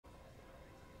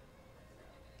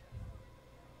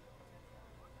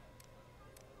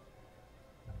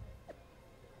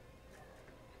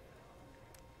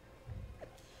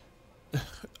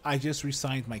I just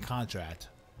re-signed my contract.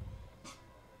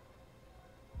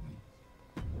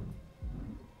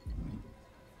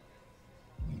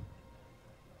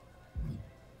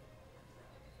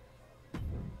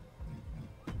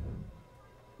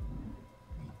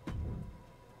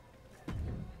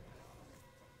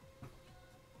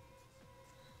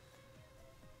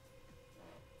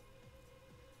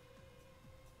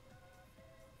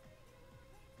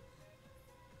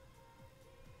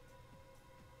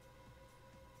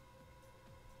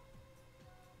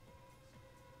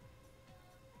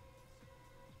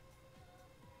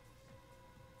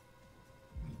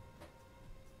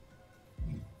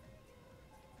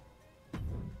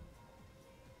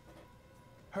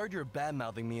 Heard you're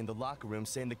bad-mouthing me in the locker room,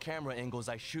 saying the camera angles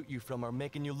I shoot you from are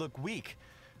making you look weak.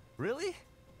 Really?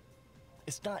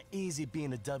 It's not easy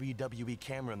being a WWE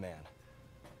cameraman.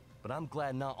 But I'm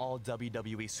glad not all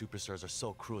WWE superstars are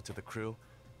so cruel to the crew.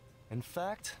 In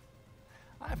fact,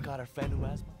 I've got a friend who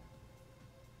has...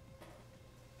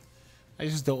 I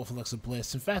just dealt with Alexa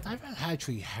Bliss. In fact, I haven't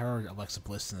actually heard Alexa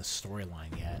Bliss in the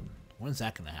storyline yet. When's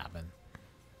that going to happen?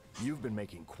 You've been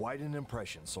making quite an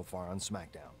impression so far on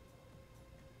SmackDown.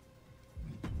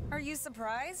 Are you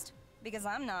surprised? Because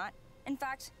I'm not. In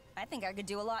fact, I think I could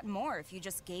do a lot more if you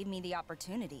just gave me the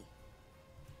opportunity.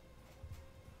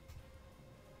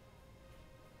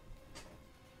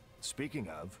 Speaking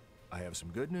of, I have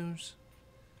some good news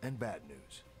and bad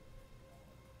news.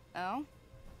 Oh?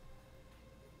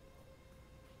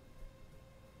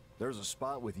 There's a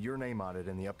spot with your name on it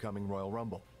in the upcoming Royal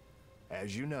Rumble.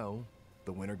 As you know,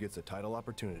 the winner gets a title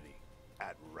opportunity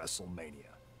at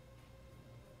Wrestlemania.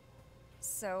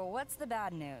 So what's the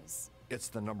bad news? It's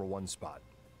the #1 spot,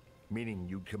 meaning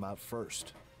you'd come out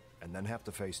first, and then have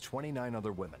to face 29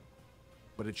 other women.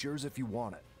 But it's yours if you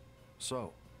want it.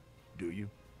 So, do you?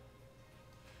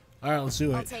 Alright, let's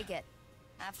do it. I'll take it.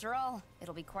 After all,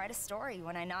 it'll be quite a story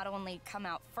when I not only come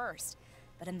out first,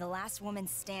 but am the last woman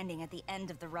standing at the end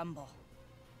of the Rumble.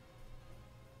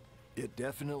 It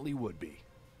definitely would be.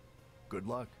 Good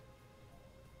luck.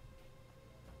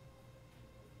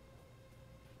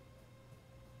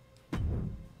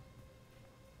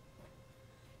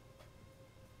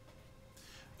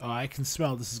 Oh, I can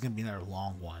smell this is going to be another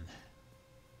long one.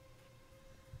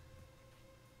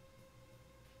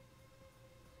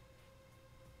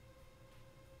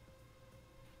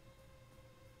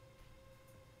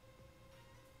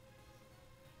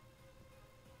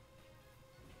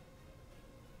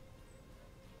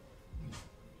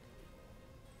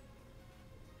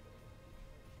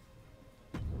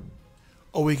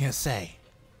 What are we going to say?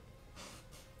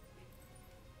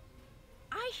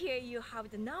 I hear you have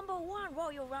the #1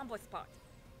 Royal Rumble spot.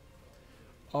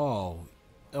 Oh,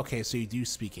 okay, so you do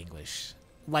speak English.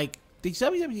 Like, the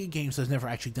WWE games has never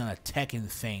actually done a Tekken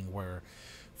thing where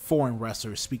foreign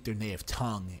wrestlers speak their native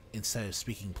tongue instead of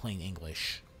speaking plain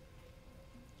English.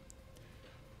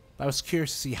 But I was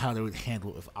curious to see how they would handle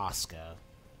it with Asuka,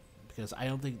 because I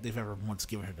don't think they've ever once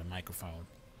given her the microphone.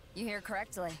 You hear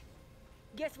correctly.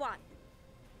 Guess what?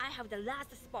 I have the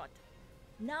last spot.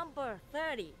 Number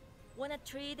 30. Wanna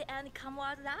trade and come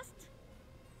out last?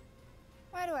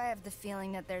 Why do I have the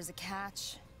feeling that there's a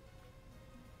catch?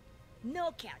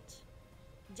 No catch.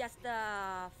 Just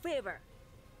a favor.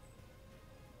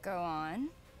 Go on.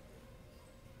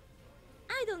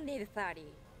 I don't need 30.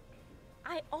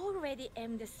 I already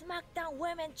am the SmackDown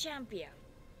Women Champion.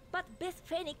 But Beth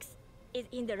Phoenix is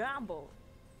in the Rumble.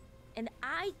 And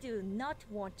I do not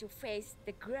want to face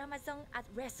the Glamazon at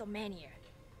Wrestlemania.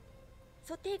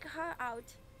 So take her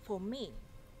out for me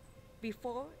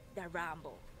before the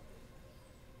Rumble.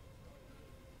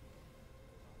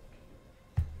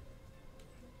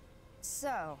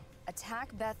 So,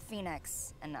 attack Beth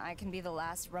Phoenix, and I can be the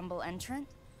last Rumble entrant?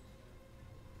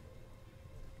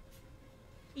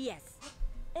 Yes.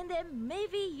 And then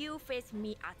maybe you face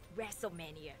me at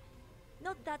Wrestlemania.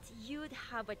 Not that you'd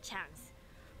have a chance.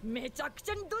 めちゃく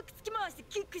ちゃにドキつき回して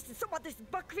キックしてそばで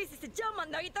バックフェイスしてジャーマ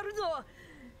ン投げたるぞ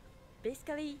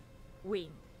Basically,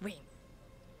 win.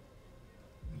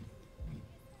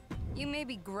 You may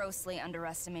be grossly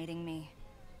underestimating me,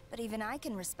 but even I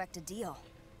can respect a deal.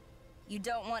 You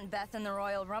don't want Beth in the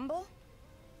Royal Rumble?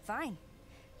 Fine.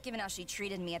 Given how she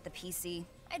treated me at the PC,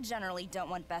 I generally don't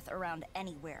want Beth around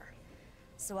anywhere.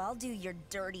 So I'll do your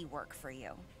dirty work for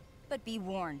you. But be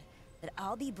warned that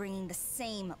I'll be bringing the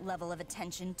same level of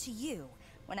attention to you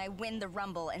when I win the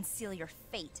Rumble and seal your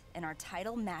fate in our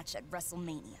title match at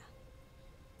WrestleMania.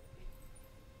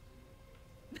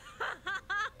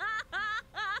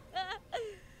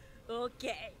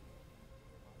 Okay.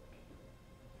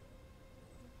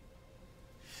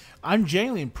 I'm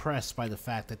genuinely impressed by the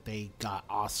fact that they got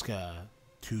Asuka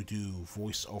to do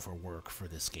voiceover work for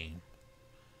this game.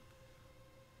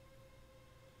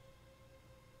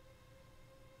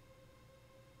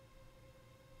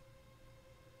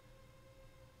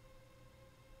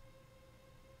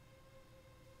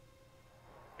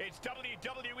 It's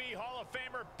WWE Hall of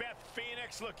Famer Beth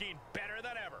Phoenix looking better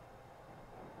than ever.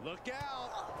 Look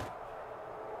out!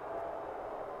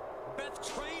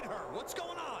 Beth trained her. What's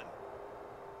going on?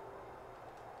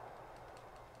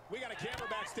 We got a camera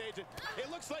backstage, and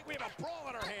it looks like we have a brawl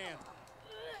in our hand.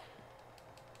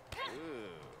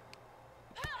 Ooh.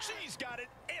 She's got an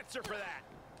answer for that.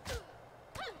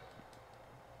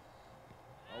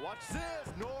 Oh, watch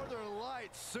this. Northern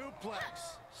Lights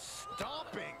suplex.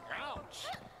 Stomping. Ouch.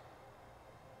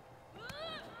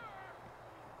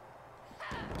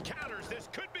 Counters. This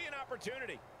could be an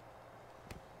opportunity.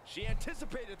 She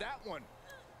anticipated that one.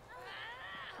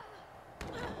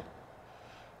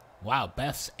 Wow,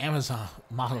 Beth's Amazon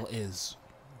model is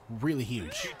really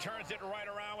huge. She turns it right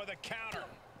around with a counter.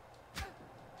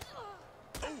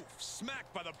 Oof,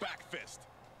 smacked by the back fist.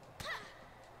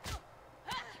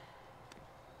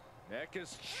 Neck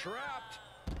is trapped.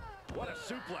 What a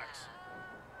suplex.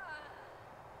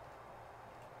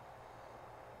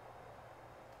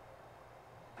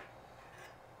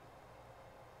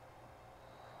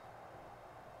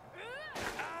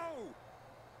 Ow!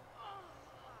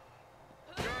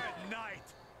 Good night.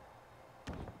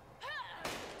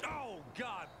 Oh,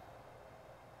 God.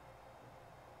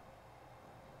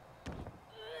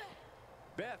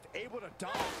 Beth able to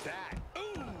dodge that.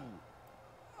 Ooh.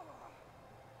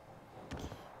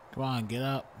 Come on, get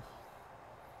up.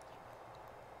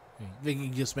 You think you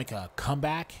can just make a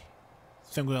comeback?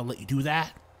 So I'm gonna let you do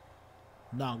that?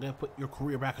 No, I'm gonna put your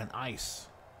career back on ice.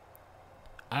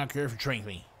 I don't care if you train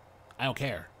me. I don't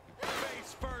care.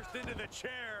 Face first into the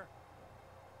chair.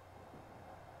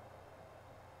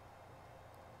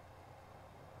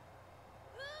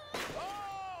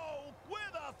 Oh,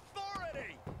 with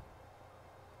authority.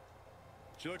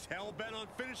 She looks hell-bent on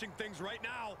finishing things right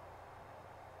now.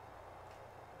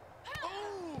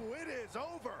 Oh, it is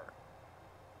over.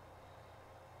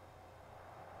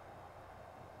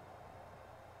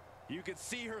 You could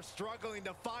see her struggling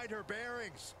to find her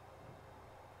bearings.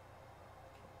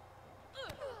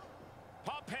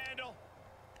 Pump handle.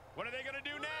 What are they going to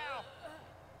do now?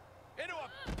 Into a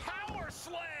power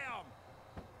slam.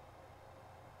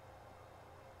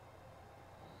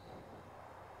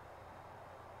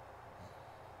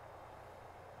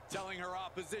 Telling her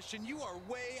opposition, you are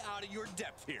way out of your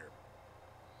depth here.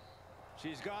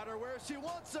 She's got her where she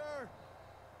wants her.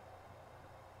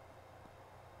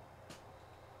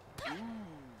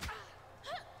 Ooh.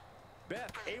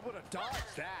 Beth able to dodge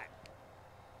that.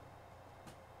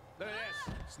 Look at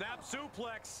this. Snap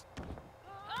suplex.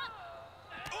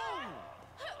 Ooh.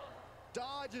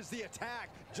 Dodges the attack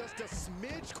just a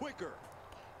smidge quicker.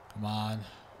 Come on.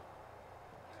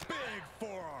 Big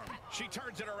forearm. She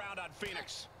turns it around on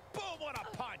Phoenix. Boom, what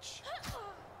a punch.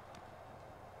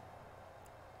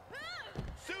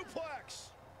 Suplex.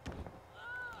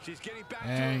 She's getting back to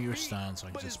And her you're feet, stunned, so I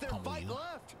can but just is there pummel fight you.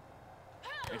 left?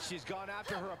 And she's gone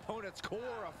after her opponent's core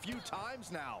a few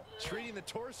times now, treating the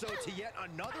torso to yet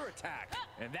another attack.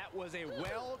 And that was a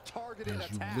well-targeted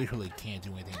Because you attack. literally can't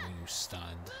do anything when you're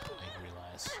stunned, I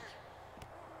realize.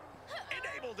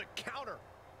 Enabled to counter.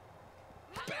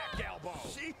 Back elbow.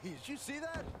 Jeez, you see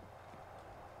that?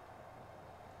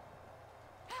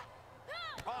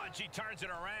 Oh, and she turns it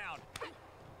around.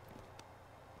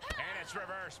 And it's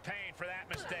reverse pain for that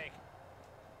mistake.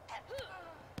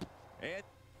 And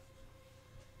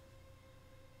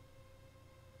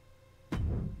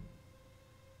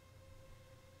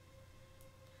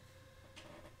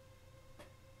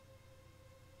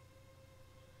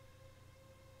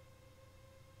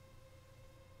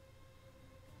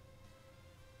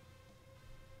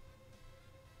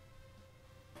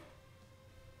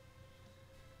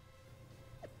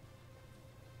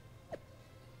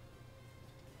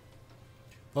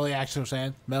Well, yeah, actually, I'm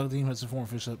saying Metal Team has informed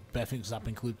officially that Beth Phoenix has not been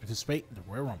included to participate in the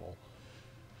Royal Rumble.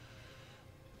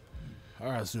 All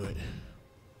right, let's do it.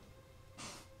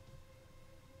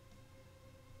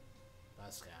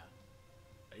 Pascal,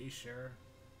 are you sure?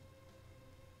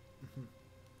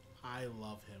 I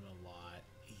love him a lot.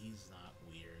 He's not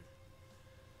weird.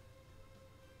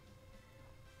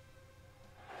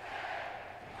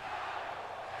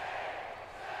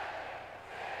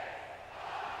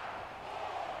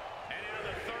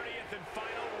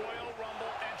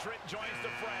 Joins the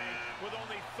fray with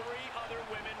only 3 other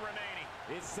women remaining.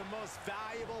 it's the most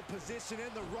valuable position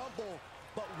in the Rumble,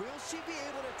 but will she be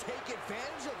able to take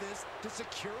advantage of this to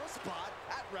secure a spot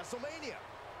at WrestleMania?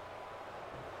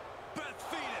 Beth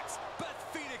Phoenix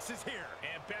Phoenix is here.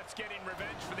 And Beth's getting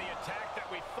revenge for the attack that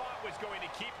we thought was going to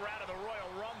keep her out of the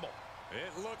Royal Rumble.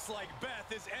 It looks like Beth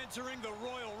is entering the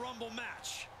Royal Rumble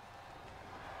match.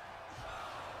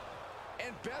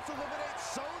 And Beth eliminates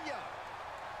Sonya.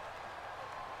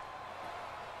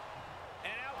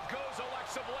 And out goes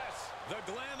Alexa Bliss. The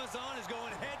Glamazon is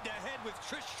going head-to-head with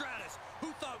Trish Stratus. Who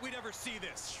thought we'd ever see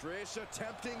this? Trish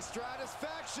attempting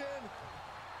Stratusfaction.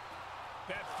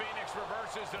 Beth Phoenix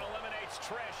reverses and eliminates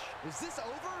Trish. Is this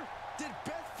over? Did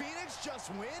Beth Phoenix just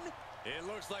win? It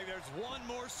looks like there's one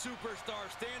more superstar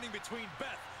standing between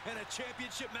Beth and a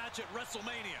championship match at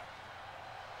WrestleMania.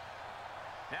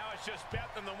 Now it's just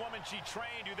Beth and the woman she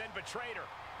trained who then betrayed her.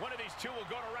 One of these two will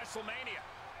go to WrestleMania.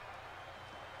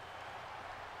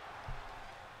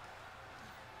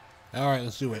 All right,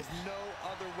 let's do it. There's no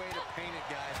other way to paint it,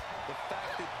 guys. The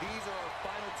fact that these are our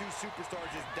final two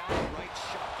superstars is downright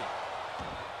shocking.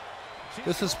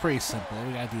 This is pretty simple. All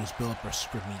we gotta do is build up our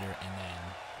script meter and then.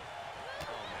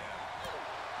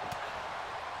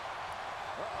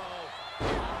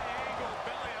 High angle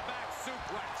belly to back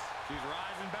suplex. She's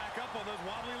rising back up on those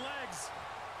wobbly legs.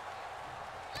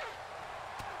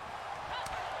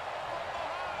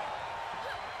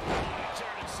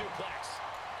 German suplex.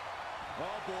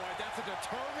 Oh boy, that's a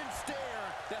determined stare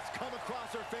that's come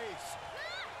across her face.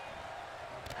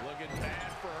 Looking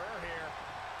bad for her here.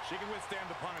 She can withstand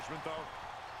the punishment, though.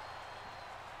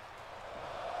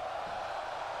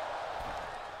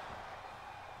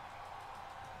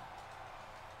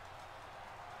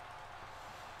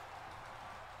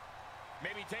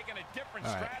 Maybe taking a different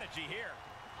All right. strategy here.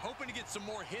 Hoping to get some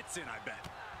more hits in, I bet.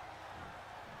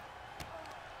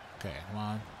 Okay, come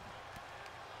on.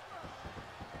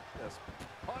 Just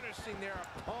punishing their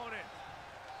opponent.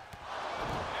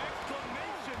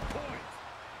 Exclamation point!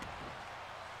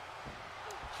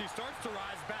 She starts to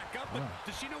rise back up, but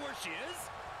does she know where she is?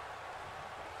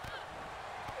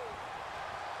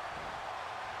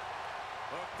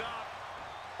 Hooked up.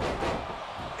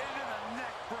 Into the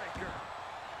neck breaker.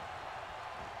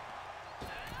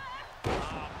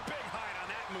 Big height on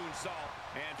that moonsault.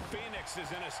 And Phoenix is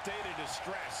in a state of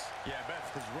distress. Yeah, Beth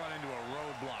has run into a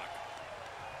roadblock.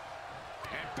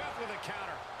 And Beth with a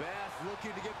counter. Beth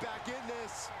looking to get back in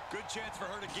this. Good chance for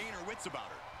her to gain her wits about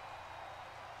her.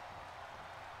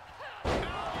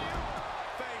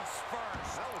 Face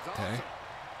first. That was Okay. awesome.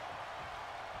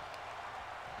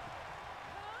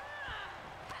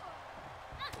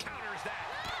 Counters that.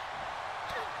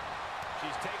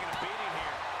 She's taking a beating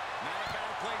here. Not a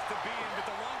bad place to be in, but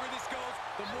the longer this goes,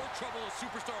 the more trouble a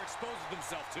superstar exposes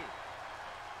themselves to.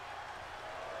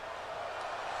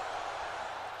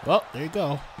 Well, there you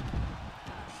go.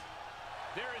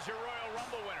 There is your Royal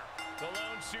Rumble winner. The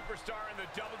lone superstar in the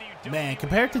WWE. Man,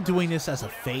 compared to doing this as a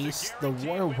face, the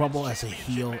Royal Rumble as a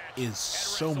heel is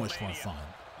so much more fun.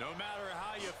 No matter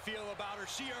how you feel about her,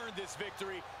 she earned this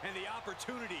victory and the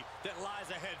opportunity that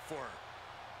lies ahead for her.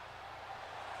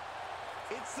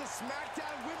 It's the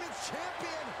SmackDown Women's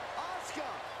Champion, Asuka.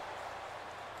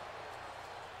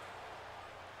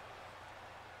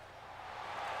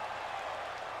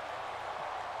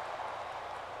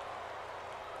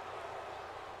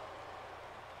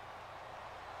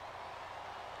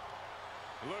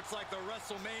 Looks like the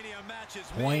WrestleMania match is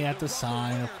Point made. at the Rumble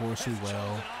sign, winner of course we has will.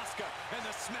 chosen Asuka and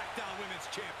the SmackDown Women's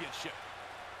Championship.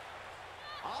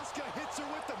 Asuka hits her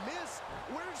with the miss.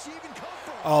 Where did she even come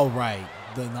from? Oh, right.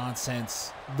 The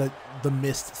nonsense, the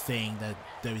missed thing that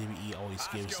WWE always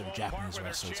gives Asuka their won't Japanese part with her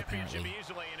wrestlers, championship apparently.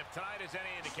 easily, and if tonight is any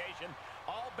indication,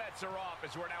 all bets are off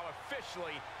as we're now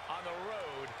officially on the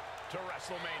road to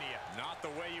WrestleMania. Not the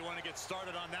way you want to get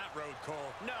started on that road, Cole.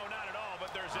 No, not at all,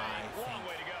 but there's a long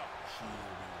way to go.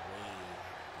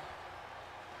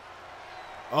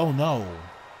 Oh, no.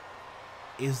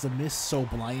 Is the Miss so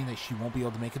blinding that she won't be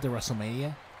able to make it to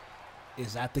WrestleMania?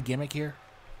 Is that the gimmick here?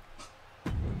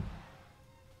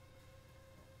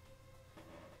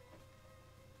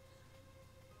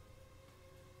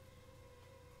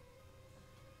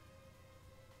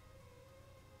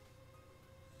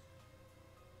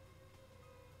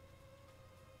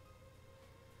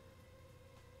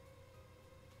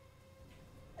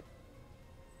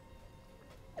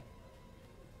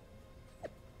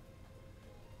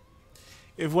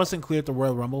 If it wasn't clear at the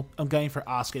Royal Rumble, I'm gunning for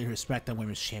Asuka and her SmackDown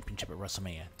Women's Championship at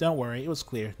WrestleMania. Don't worry, it was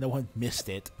clear. No one missed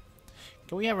it.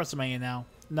 Can we have WrestleMania now?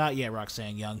 Not yet,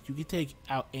 Roxanne Young. You can take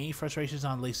out any frustrations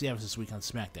on Lacey Evans this week on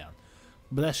SmackDown.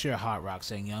 Bless your heart,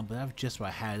 Roxanne Young, but I've just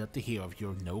about had it up to here of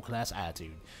your no-class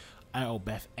attitude. I don't owe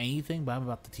Beth anything, but I'm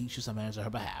about to teach you some manners on her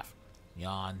behalf.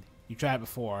 Yawn. You tried it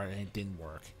before, and it didn't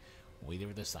work. We did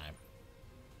it this time.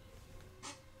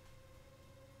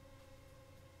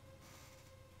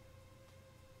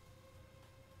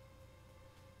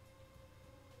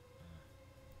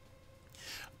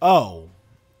 Oh,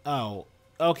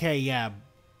 okay, yeah,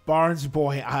 Barnes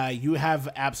boy, you have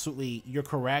absolutely, you're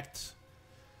correct.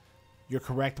 You're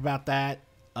correct about that.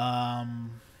 I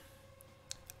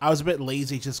was a bit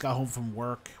lazy, just got home from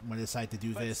work when I decided to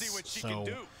do this, so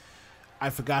I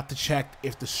forgot to check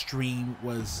if the stream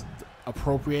was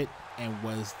appropriate and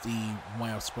was the one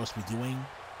I was supposed to be doing.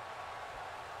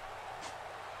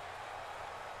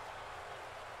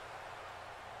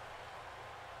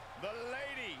 The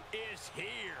lady is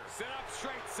here. Sit up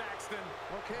straight, Saxton.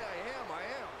 Okay, I am.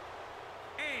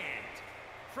 And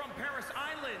from Paris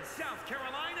Island, South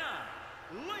Carolina,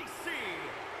 Lacey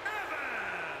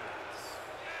Evans.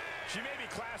 She may be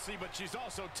classy, but she's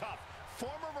also tough.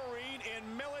 Former Marine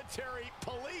in military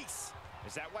police.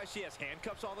 Is that why she has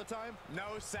handcuffs all the time?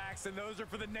 No, Saxton, those are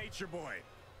for the nature boy.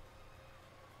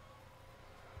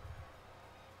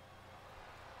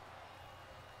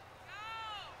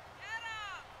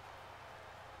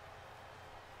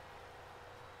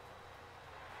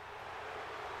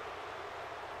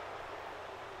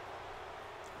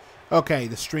 Okay,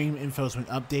 the stream info's been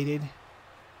updated.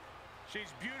 She's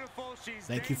beautiful, she's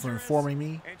Thank you for dangerous, informing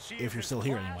me, and she if is you're as still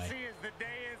here classy anyway. as the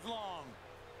day is long.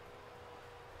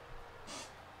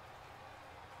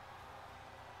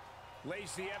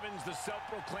 Lacey Evans, the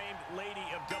self-proclaimed lady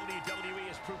of WWE,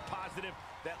 has proof positive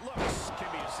that looks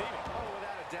can be deceiving. Oh,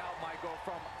 without a doubt, Michael.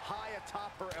 From high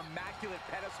atop her immaculate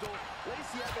pedestal,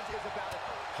 Lacey Evans is about it.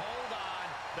 Hold on.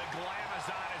 The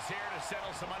Glamazon is here to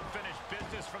settle some unfinished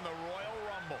business from the Royal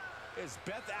Rumble. Is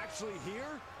Beth actually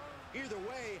here? Either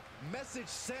way, message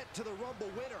sent to the Rumble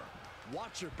winner.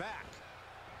 Watch your back.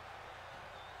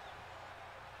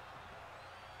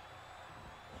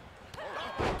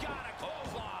 Oh, my God, a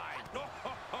clothesline.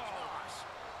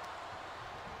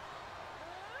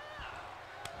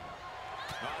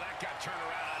 Oh, that got turned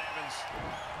around on Evans.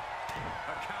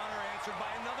 A counter answered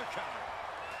by another counter.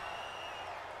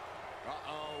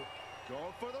 Uh-oh.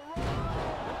 Going for the run.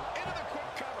 Into the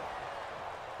quick cover.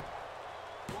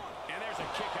 And there's a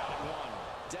kick out at one.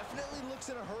 Definitely looks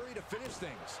in a hurry to finish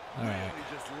things. All right, Really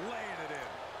just laying it in.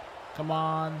 come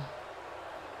on.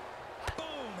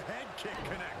 Boom, head kick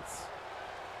connects.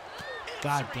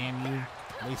 God damn you,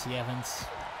 Lacey Evans.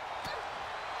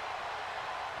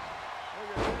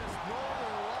 Look at this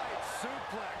Northern Light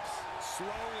suplex.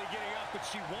 Slowly getting up, but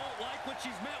she won't like what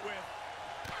she's met with.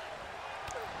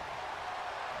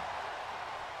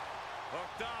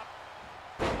 Hooked up.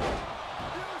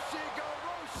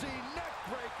 Yoshigoroshi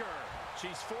neckbreaker.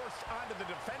 She's forced onto the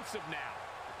defensive now.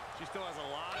 She still has a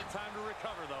lot of time to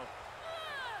recover, though.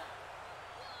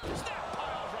 Snap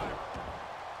pile driver.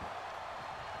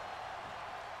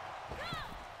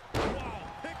 Wow,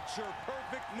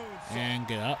 picture-perfect moonsault. And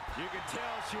get up. You can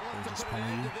tell she wants Just to put an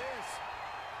pony. end to this.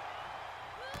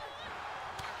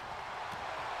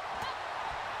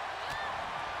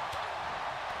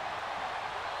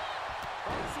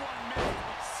 First one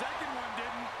missed, second one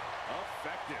didn't.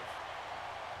 Effective.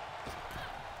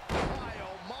 My,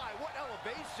 oh my, what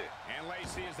elevation. And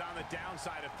Lacey is on the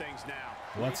downside of things now.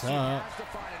 What's Lacey up? has to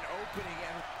find an opening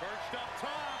and Perched up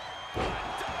top. A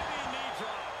diving knee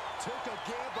drop. took a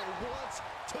gamble once,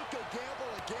 took a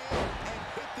gamble again, and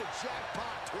hit the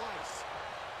jackpot twice.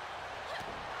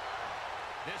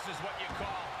 This is what you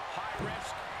call high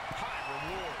risk, high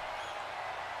reward.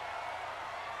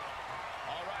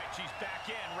 All right, she's back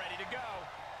in, ready to go.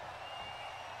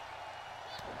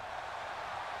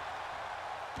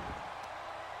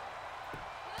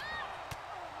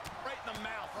 Right in the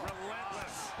mouth.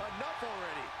 Relentless. Enough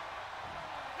already.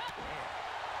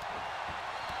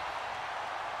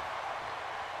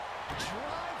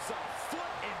 Drives a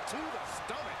foot into the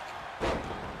stomach.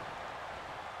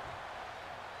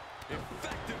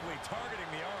 Effectively targeting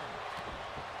the arm.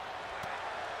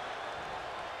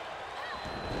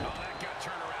 Oh, that got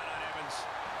turned around on Evans.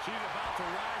 She's about to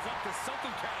rise up to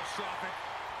something catastrophic.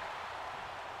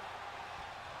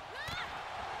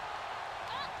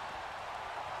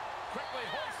 Quickly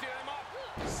hoisting him up.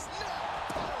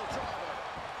 Snap pile driver.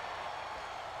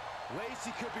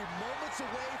 Lacey could be moments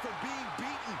away from being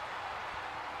beaten.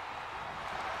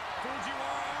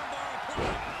 Fujiwara armbar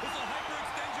applied. This will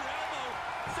hyperextend your elbow.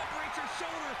 Separates your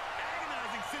shoulder.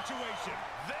 Agonizing situation.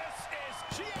 This is,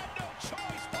 she had no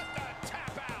choice but to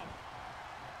tap out.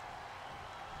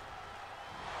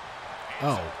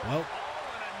 Oh, well. All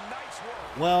in a nice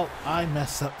work. Well, I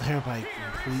messed up there by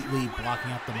completely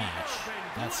blocking out the match.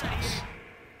 That sucks.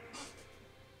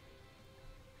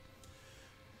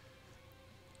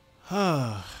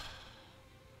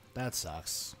 That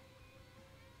sucks.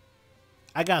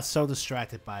 I got so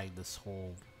distracted by this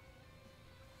whole...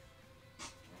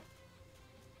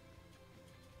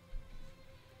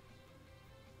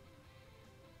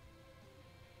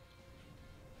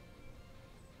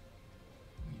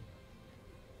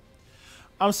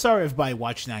 I'm sorry everybody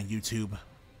watching on YouTube.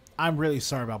 I'm really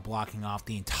sorry about blocking off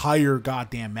the entire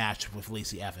goddamn match with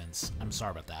Lacey Evans. I'm sorry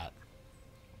about that.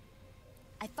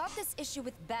 I thought this issue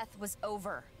with Beth was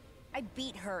over. I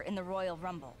beat her in the Royal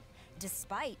Rumble,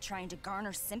 despite trying to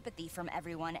garner sympathy from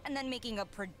everyone and then making a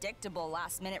predictable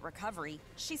last-minute recovery.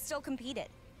 She still competed,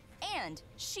 and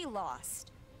she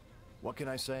lost. What can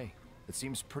I say? It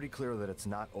seems pretty clear that it's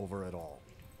not over at all.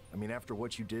 I mean, after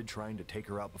what you did trying to take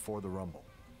her out before the Rumble,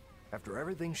 after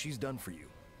everything she's done for you,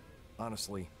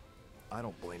 honestly, I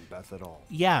don't blame Beth at all.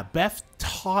 Yeah, Beth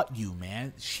taught you,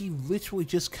 man. She literally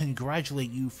just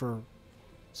congratulated you for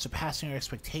surpassing her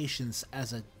expectations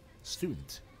as a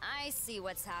student. I see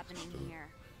what's happening here.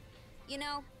 You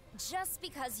know, just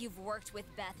because you've worked with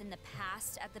Beth in the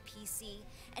past at the PC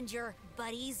and you're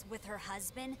buddies with her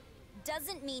husband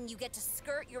doesn't mean you get to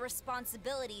skirt your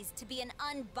responsibilities to be an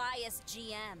unbiased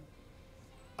GM.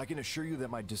 I can assure you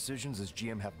that my decisions as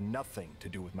GM have nothing to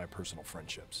do with my personal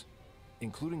friendships,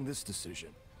 including this decision.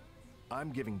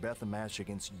 I'm giving Beth a match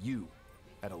against you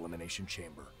at Elimination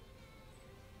Chamber.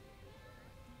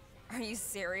 Are you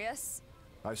serious?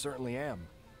 I certainly am.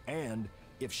 And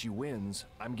if she wins,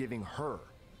 I'm giving her,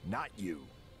 not you,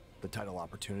 the title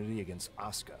opportunity against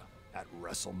Asuka at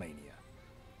Wrestlemania.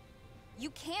 You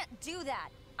can't do that.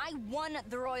 I won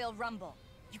the Royal Rumble.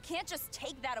 You can't just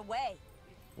take that away.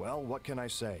 Well, what can I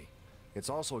say? It's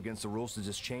also against the rules to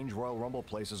just change Royal Rumble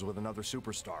places with another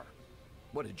superstar.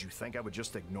 What, did you think I would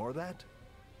just ignore that?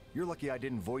 You're lucky I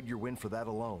didn't void your win for that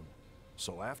alone.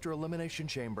 So after Elimination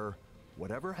Chamber,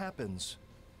 whatever happens,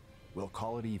 we'll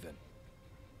call it even.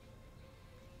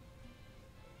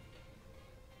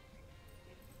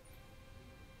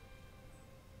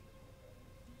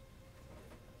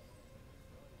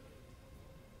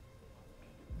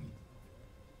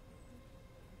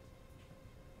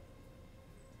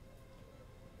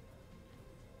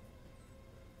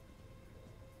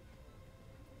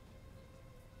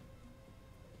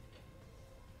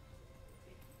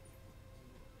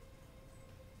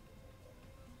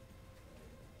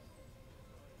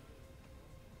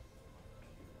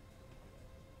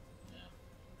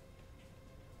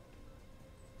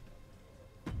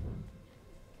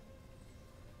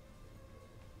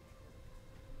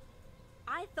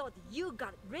 I thought you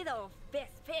got rid of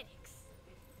Beth Phoenix.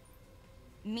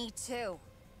 Me too.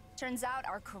 Turns out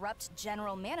our corrupt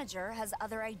general manager has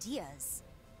other ideas.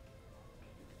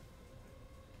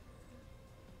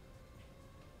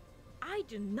 I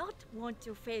do not want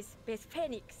to face Beth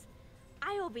Phoenix.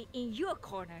 I will be in your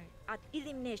corner at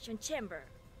Elimination Chamber.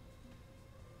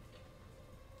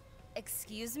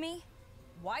 Excuse me?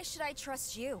 Why should I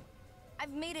trust you?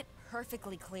 I've made it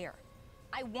perfectly clear.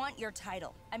 I want your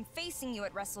title. I'm facing you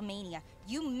at WrestleMania.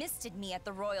 You misted me at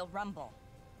the Royal Rumble.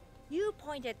 You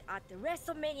pointed at the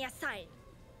WrestleMania sign.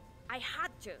 I had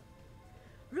to.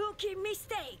 Rookie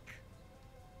mistake.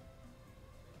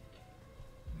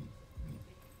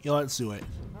 Yeah, let's do it.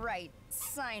 Right,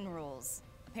 sign rules.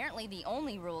 Apparently the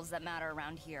only rules that matter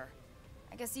around here.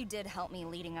 I guess you did help me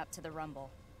leading up to the Rumble.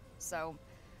 So,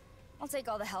 I'll take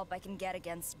all the help I can get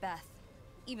against Beth.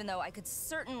 Even though I could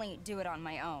certainly do it on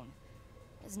my own.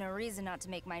 There's no reason not to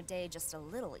make my day just a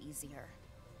little easier.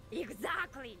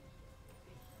 Exactly.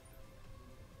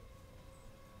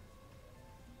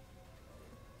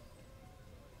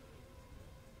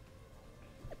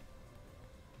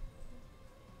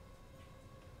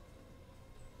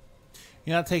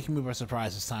 You're not taking me by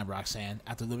surprise this time, Roxanne.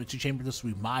 After the Elimination Chamber, this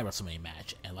will be my WrestleMania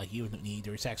match, and like you, don't need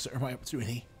to attack my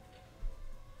opportunity.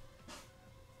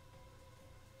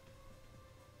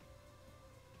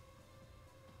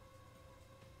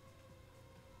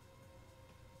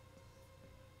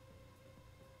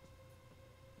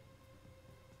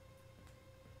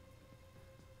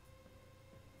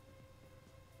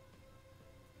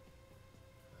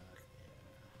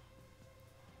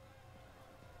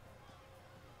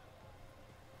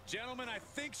 Gentlemen, I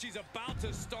think she's about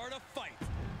to start a fight.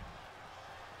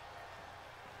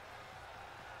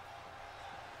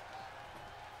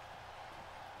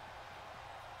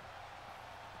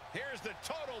 Here's the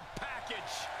total package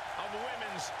of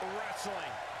women's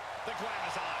wrestling. The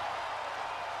Glamazon.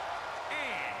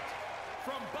 And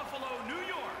from Buffalo, New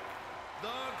York, the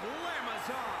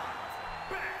Glamazon,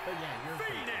 Beth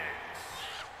Phoenix.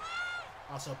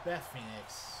 Also, Beth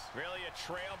Phoenix. Really a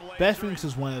trailblazer. Beth Phoenix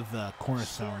is one of the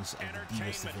cornerstones of the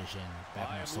Divas division back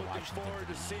when I was still watching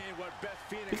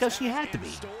WWE. Because she had to be.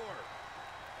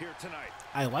 Here tonight.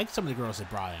 I like some of the girls they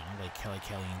brought in, like Kelly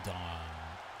and Dawn.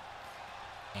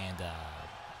 And,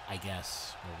 I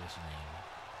guess, what was her name?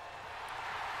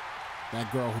 That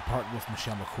girl who partnered with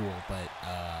Michelle McCool, but,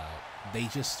 they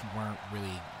just weren't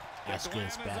really as good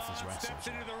as Beth as wrestlers. Steps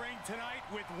into the ring tonight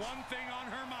with one thing on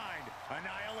her mind: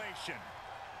 annihilation.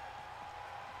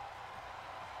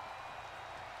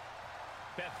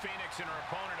 Beth Phoenix and her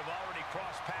opponent have already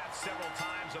crossed paths several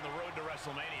times on the road to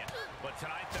WrestleMania. But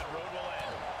tonight, that road will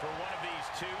end for one of these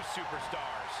two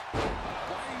superstars.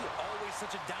 Why are you always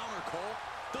such a downer, Cole?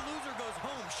 The loser goes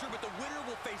home, sure, but the winner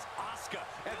will face Asuka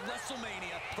at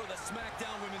WrestleMania for the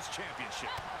SmackDown Women's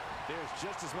Championship. There's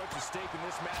just as much at stake in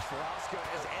this match for Asuka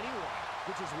as anyone,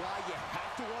 which is why you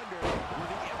have to wonder, will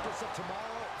the Empress of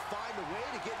Tomorrow find a way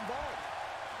to get involved?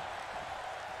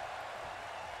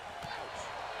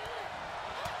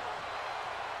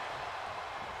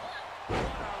 What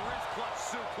a wrist clutch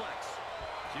suplex.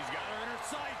 She's got her in her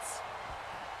sights.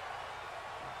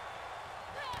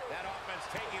 That offense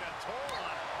taking a toll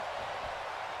on her.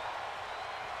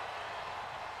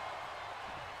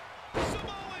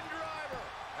 Samoan driver!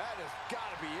 That has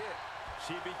got to be it.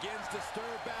 She begins to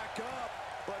stir back up,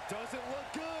 but doesn't look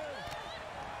good.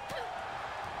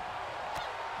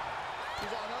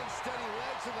 She's on unsteady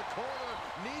legs in the corner,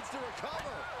 needs to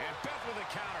recover. And Beth with a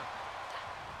counter.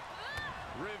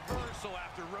 Reversal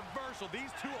after reversal.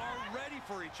 These two are ready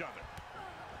for each other.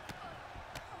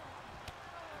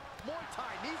 Muay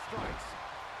Thai knee strikes.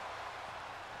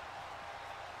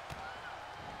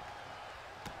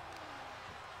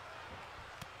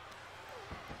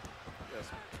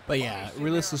 But yeah,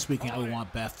 realistically speaking, I would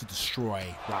want Beth to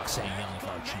destroy Roxanne Young if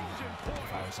I were choosing.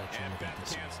 If I was actually And looking at Beth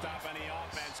this. can't stop any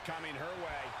offense coming her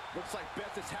way. Looks like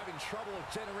Beth is having trouble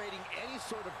generating any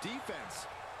sort of defense.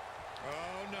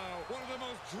 Oh no, one of the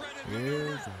most dreaded Here's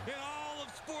maneuvers in all of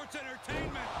sports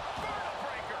entertainment. Vertical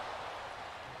breaker.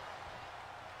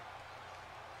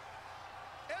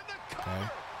 And the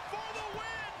cover for the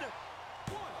win!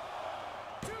 1,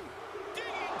 2,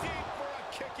 digging deep for a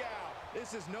kick out.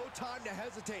 This is no time to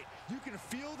hesitate. You can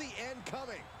feel the end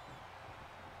coming.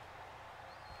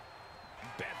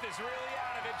 Beth is really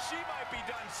out of it. She might be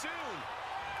done soon.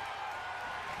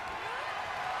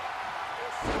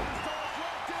 Superstar's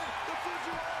locked in. The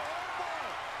Fujiwara elbow.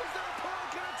 Is there a pearl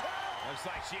can attack? Looks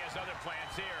like she has other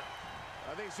plans here.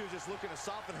 I think she was just looking to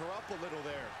soften her up a little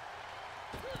there.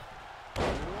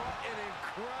 What an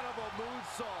incredible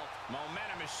moonsault.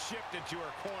 Momentum is shifted to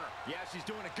her corner. Yeah, she's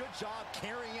doing a good job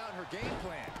carrying out her game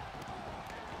plan.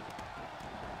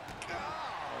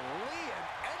 Golly, an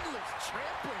endless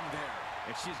trampling there.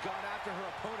 And she's gone after her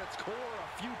opponent's core a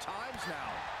few times now.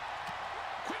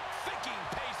 Quick thinking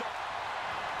pays off.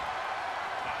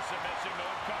 A submission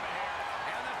move coming here.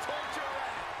 And the torture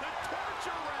rack. The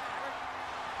torture rack.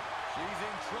 She's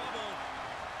in trouble.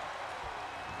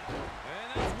 And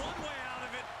that's one way out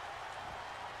of it.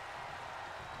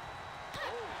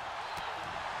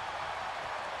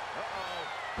 Uh-oh.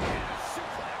 And a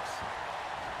suplex.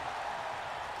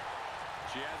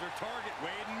 She has her target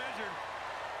weighed and measured.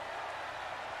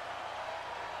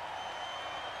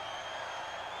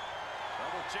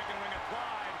 Double chicken wing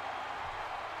applied.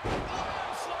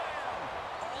 Arm slam!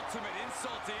 Ultimate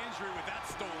insult to injury with that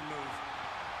stolen move.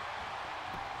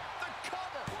 The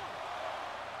cover.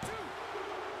 1, 2.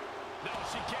 No,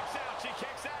 she kicks out. She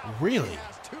kicks out. Really? She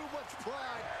has too much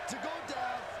pride to go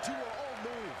down to her own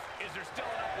move. Is there still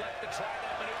enough left to try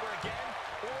that maneuver again?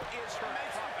 Or is her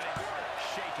confidence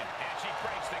shaken? And she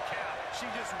breaks the count. She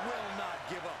just will not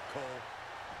give up, Cole.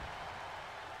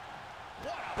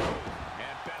 What a move.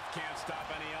 And Beth can't stop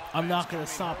any offense. I'm not gonna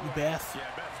coming stop her you, way. Beth.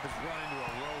 Yeah, Beth has run into a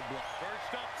roadblock.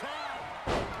 First up top.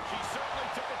 She certainly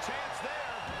took a chance there.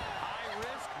 High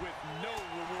risk with no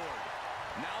reward.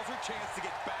 Now's her chance to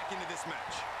get back into this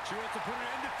match. She wants to put an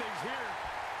end to things here.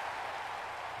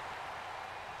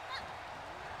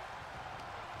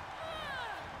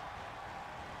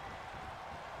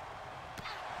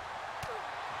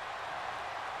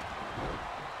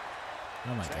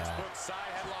 Oh my god. Textbook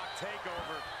side headlock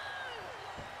takeover.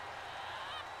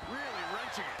 Really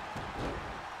wrenching it.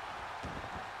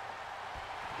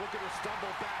 Look at her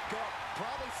stumble back up.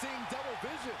 Probably seeing double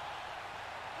vision.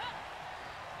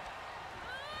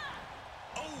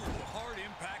 Oh, hard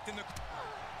impact in the...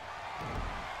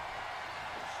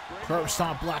 Curb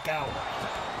stomp blackout. Back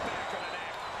of the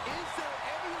neck. Is there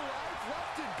any life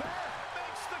left in Beth?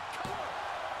 Makes the cover.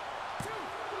 2,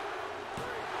 3.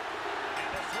 And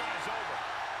this one is over.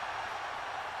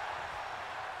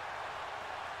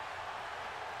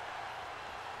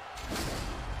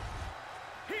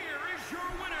 Here is your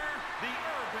winner, the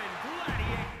Urban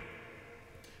Gladiator.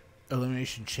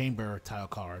 Elimination Chamber title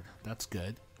card. That's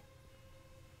good.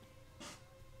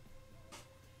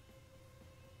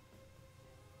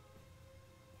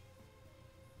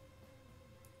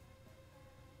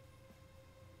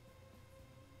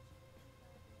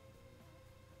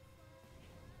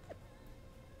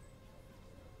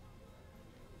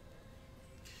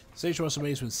 Stage WrestleMania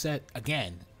has been set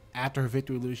again after her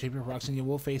victory with champion Roxanne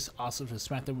will face Asuka for the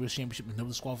SmackDown Women's Championship in no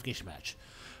disqualification match.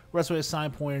 WrestleMania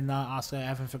sign pointed not Asuka. I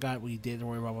haven't forgot what you did at the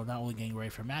Royal Rumble. Not only getting ready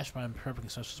for a match, but I'm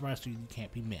prepping such a surprise so you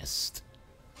can't be missed.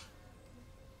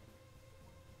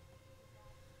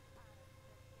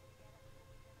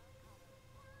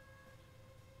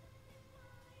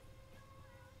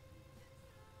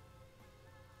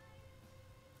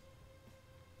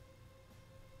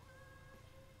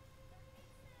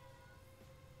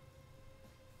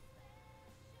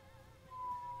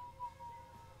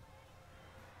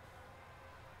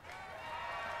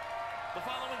 The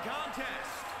following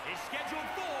contest is scheduled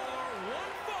for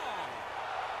one fall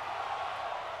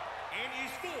and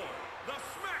is for the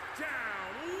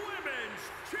SmackDown Women's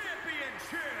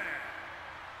Championship.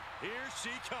 Here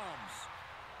she comes.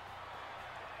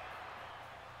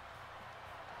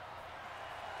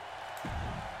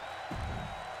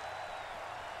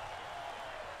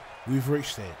 We've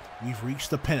reached it. We've reached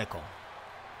the pinnacle.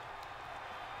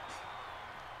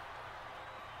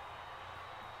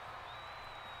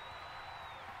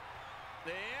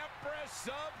 The Empress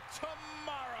of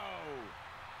Tommorrow.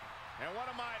 And one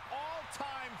of my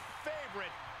all-time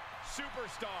favorite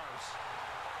superstars.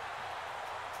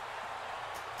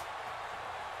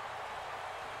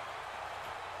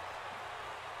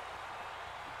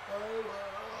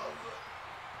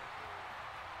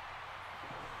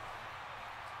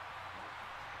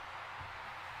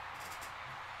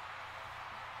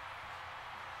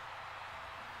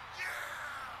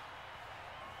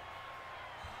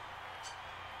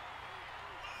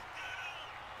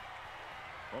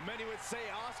 Well, many would say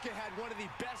Asuka had one of the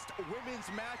best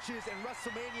women's matches in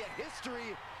WrestleMania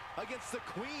history against the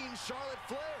Queen, Charlotte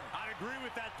Flair. I agree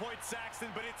with that point,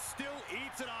 Saxton, but it still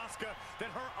eats at Asuka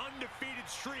that her undefeated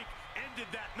streak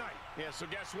ended that night. Yeah, so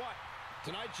guess what?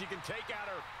 Tonight she can take out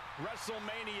her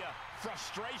WrestleMania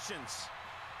frustrations.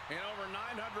 In over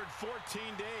 914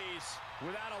 days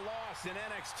without a loss in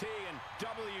NXT and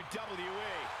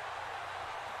WWE.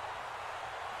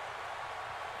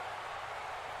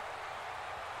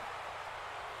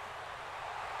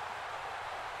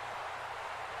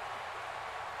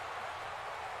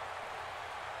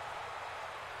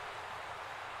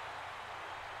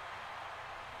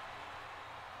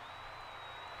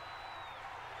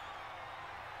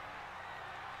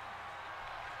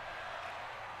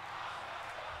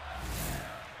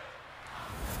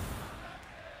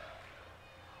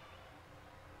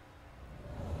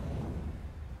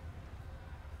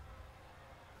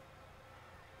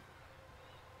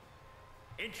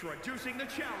 Introducing the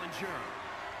challenger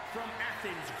from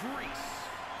Athens, Greece,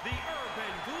 the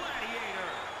Urban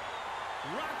Gladiator,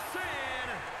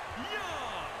 Roxanne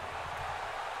Young.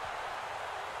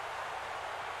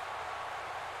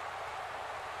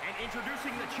 And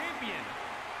introducing the champion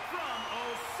from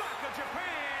Osaka,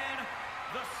 Japan,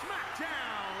 the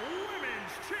SmackDown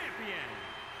Women's Champion,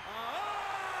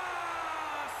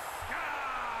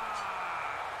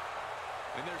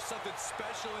 And there's something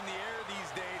special in the air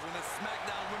these days when the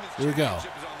SmackDown Women's Here we go.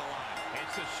 Championship is on the line.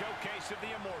 It's the showcase of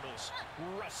the Immortals,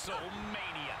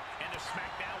 Wrestlemania, and the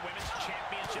SmackDown Women's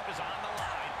Championship is on the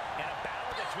line in a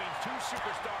battle between two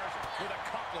superstars with a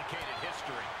complicated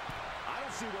history. I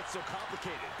don't see what's so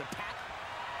complicated. The pack.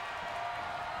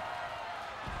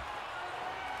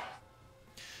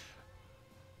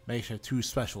 Make sure two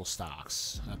special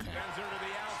stocks. Okay. Sends her to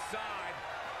the outside.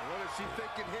 What is she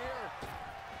thinking here?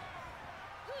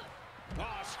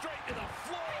 Oh, straight to the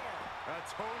floor. A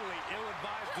totally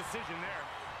ill-advised decision there.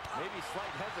 Maybe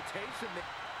slight hesitation.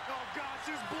 Oh, God,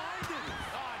 she's blinded.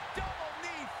 Double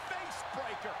knee face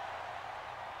breaker.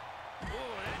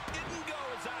 Oh, that didn't go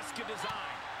as Asuka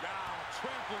designed.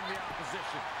 Trampling the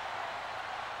opposition.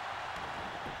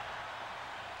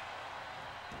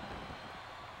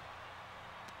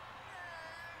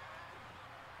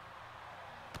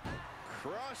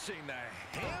 Crushing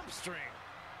the hamstring.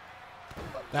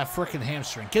 That freaking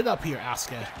hamstring. Get up here,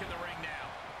 Asuka. Back in the ring now.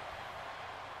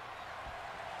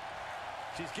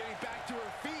 She's getting back to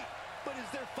her feet, but is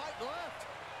there fight left?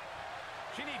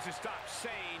 She needs to stop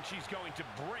saying she's going to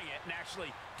bring it and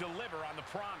actually deliver on the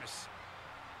promise.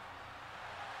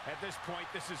 At this point,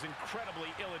 this is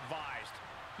incredibly ill-advised.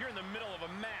 You're in the middle of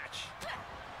a match.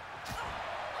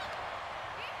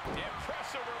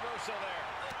 Impressive reversal there.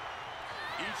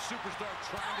 Each superstar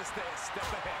trying to stay a step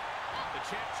ahead. The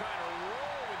champ trying to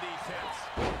roll with these hits.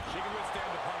 She can withstand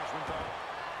the punishment, though.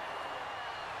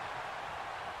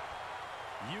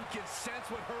 You can sense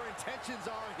what her intentions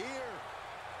are here.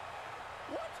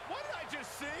 What did I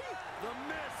just see? The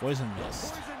mist. Poison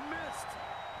mist. Poison mist.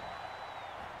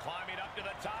 Climbing up to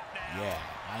the top now. Yeah,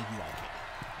 I do like it.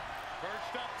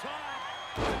 Perched up top.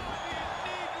 Diving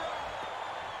knee drop.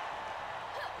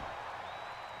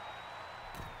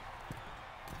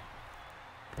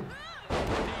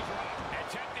 Knee drop.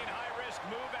 Attempting high-risk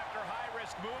move after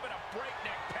high-risk move at a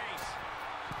breakneck pace.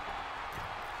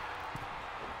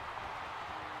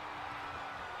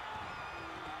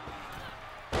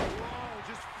 Whoa,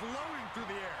 just floating through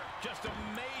the air. Just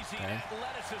amazing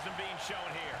athleticism being shown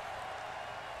here.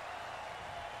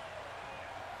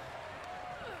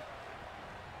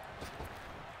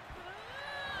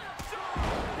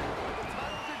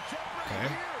 I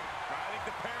think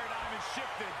the paradigm has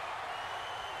shifted.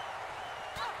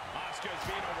 Asuka's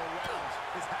being overwhelmed.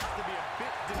 This has to be a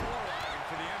bit demoralizing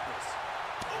for the Empress.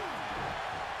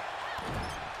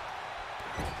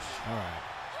 All right.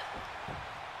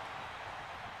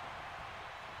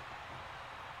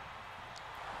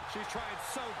 She's trying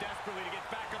so desperately to get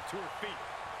back up to her feet.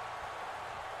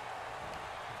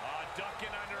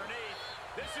 Ducking underneath.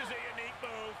 This is a unique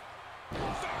move.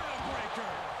 Barrel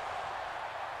breaker.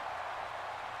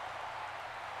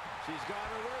 She's got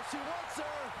her where she wants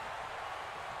her.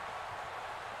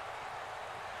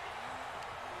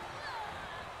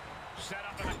 Set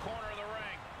up in the corner of the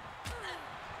ring.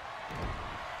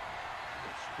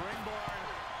 Springboard.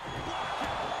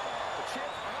 The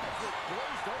champ's eyes look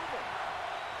glazed over.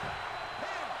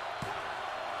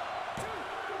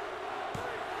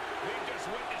 We've just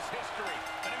witnessed history.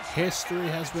 History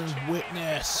has been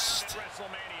witnessed.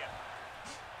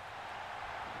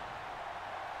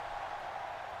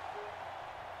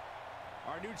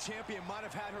 Our new champion might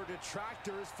have had her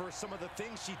detractors for some of the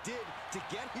things she did to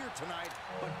get here tonight,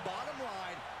 but bottom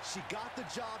line, she got the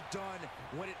job done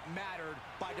when it mattered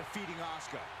by defeating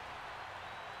Asuka.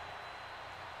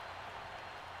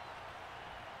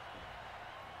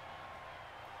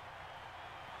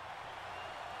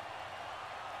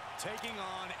 Taking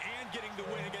on and getting the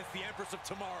win against the Empress of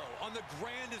Tomorrow on the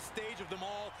grandest stage of them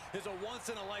all is a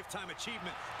once-in-a-lifetime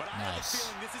achievement. But I have a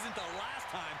feeling this isn't the last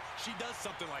time she does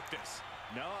something like this.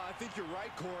 No, I think you're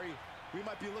right, Corey. We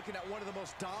might be looking at one of the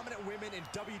most dominant women in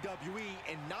WWE,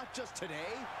 and not just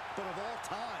today, but of all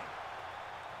time.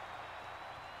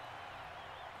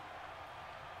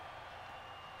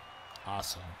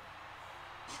 Awesome.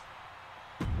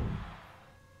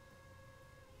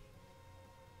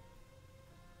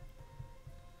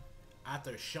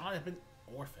 After Sean had been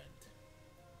orphaned.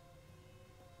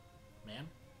 Ma'am,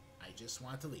 I just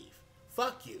want to leave.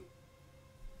 Fuck you.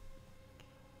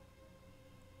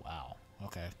 Wow.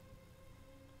 Okay.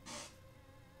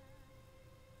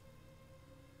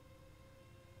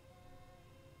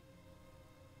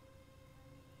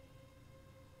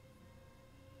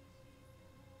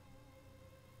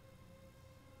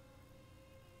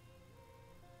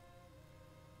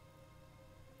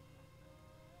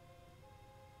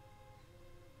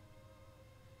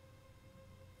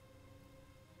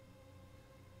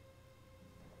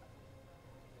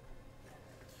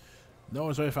 No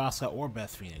one's ready for Asuka or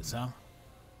Beth Phoenix, huh?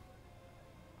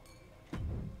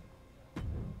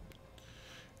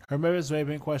 Her members may have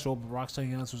been questionable, but Rock's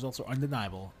results are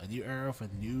undeniable. A new era for a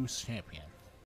new champion.